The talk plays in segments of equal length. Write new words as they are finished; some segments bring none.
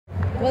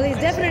Well, he's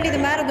definitely the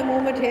man of the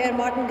moment here,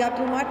 Martin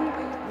Guptill. Martin,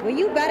 were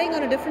you batting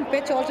on a different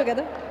pitch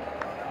altogether?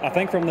 I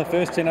think from the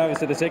first 10 overs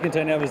to the second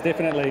 10 overs,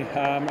 definitely.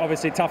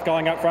 Obviously tough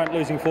going up front,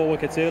 losing 4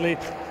 wickets early.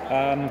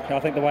 I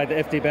think the way the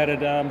FD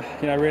batted,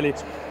 really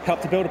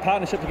helped to build a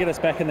partnership to get us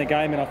back in the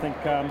game. And I think,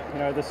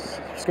 this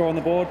score on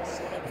the board,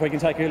 if we can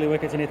take early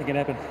wickets, anything can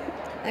happen.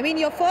 I mean,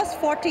 your first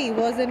 40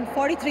 was in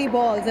 43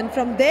 balls, and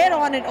from there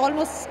on, it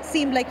almost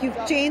seemed like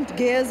you've changed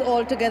gears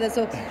altogether.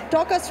 So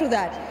talk us through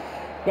that.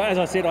 Well, as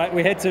I said,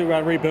 we had to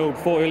rebuild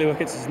 4 early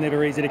wickets. It's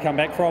never easy to come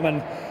back from,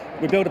 and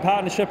we built a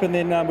partnership, and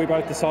then we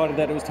both decided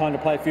that it was time to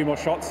play a few more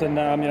shots, and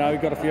we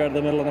got a few out of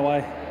the middle and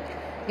away.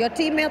 Your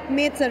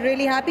teammates are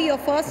really happy. Your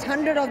first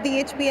 100 of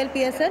the HBL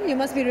PSL, you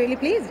must be really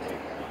pleased.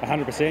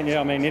 100%,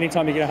 yeah. I mean,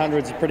 anytime you get 100,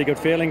 it's a pretty good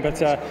feeling. But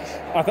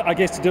I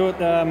guess to do it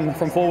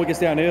from 4 wickets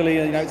down early,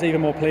 it's even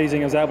more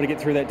pleasing. I was able to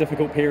get through that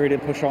difficult period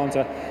and push on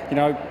to,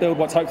 build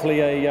what's hopefully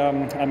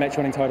a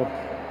match-winning total.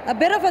 A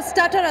bit of a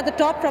stutter at the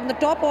top from the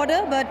top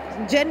order, but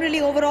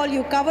generally overall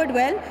you covered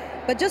well.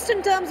 But just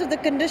in terms of the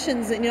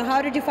conditions,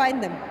 how did you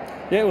find them?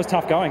 Yeah, it was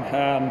tough going.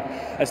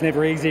 It's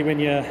never easy when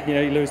you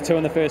lose 2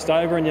 in the first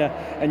over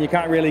and you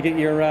can't really get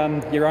your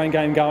own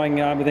game going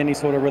with any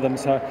sort of rhythm.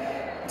 So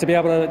to be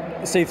able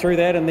to see through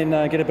that and then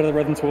get a bit of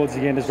rhythm towards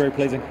the end is very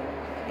pleasing.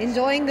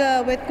 Enjoying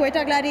with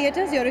Quetta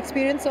Gladiators, your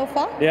experience so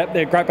far? Yeah,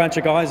 they're a great bunch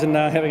of guys and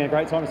having a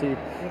great time. So,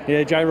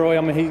 yeah, Jay Roy,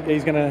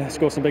 he's going to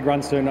score some big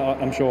runs soon,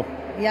 I'm sure.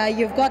 Yeah,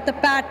 you've got the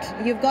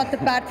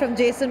pat from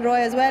Jason Roy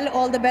as well.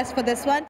 All the best for this one.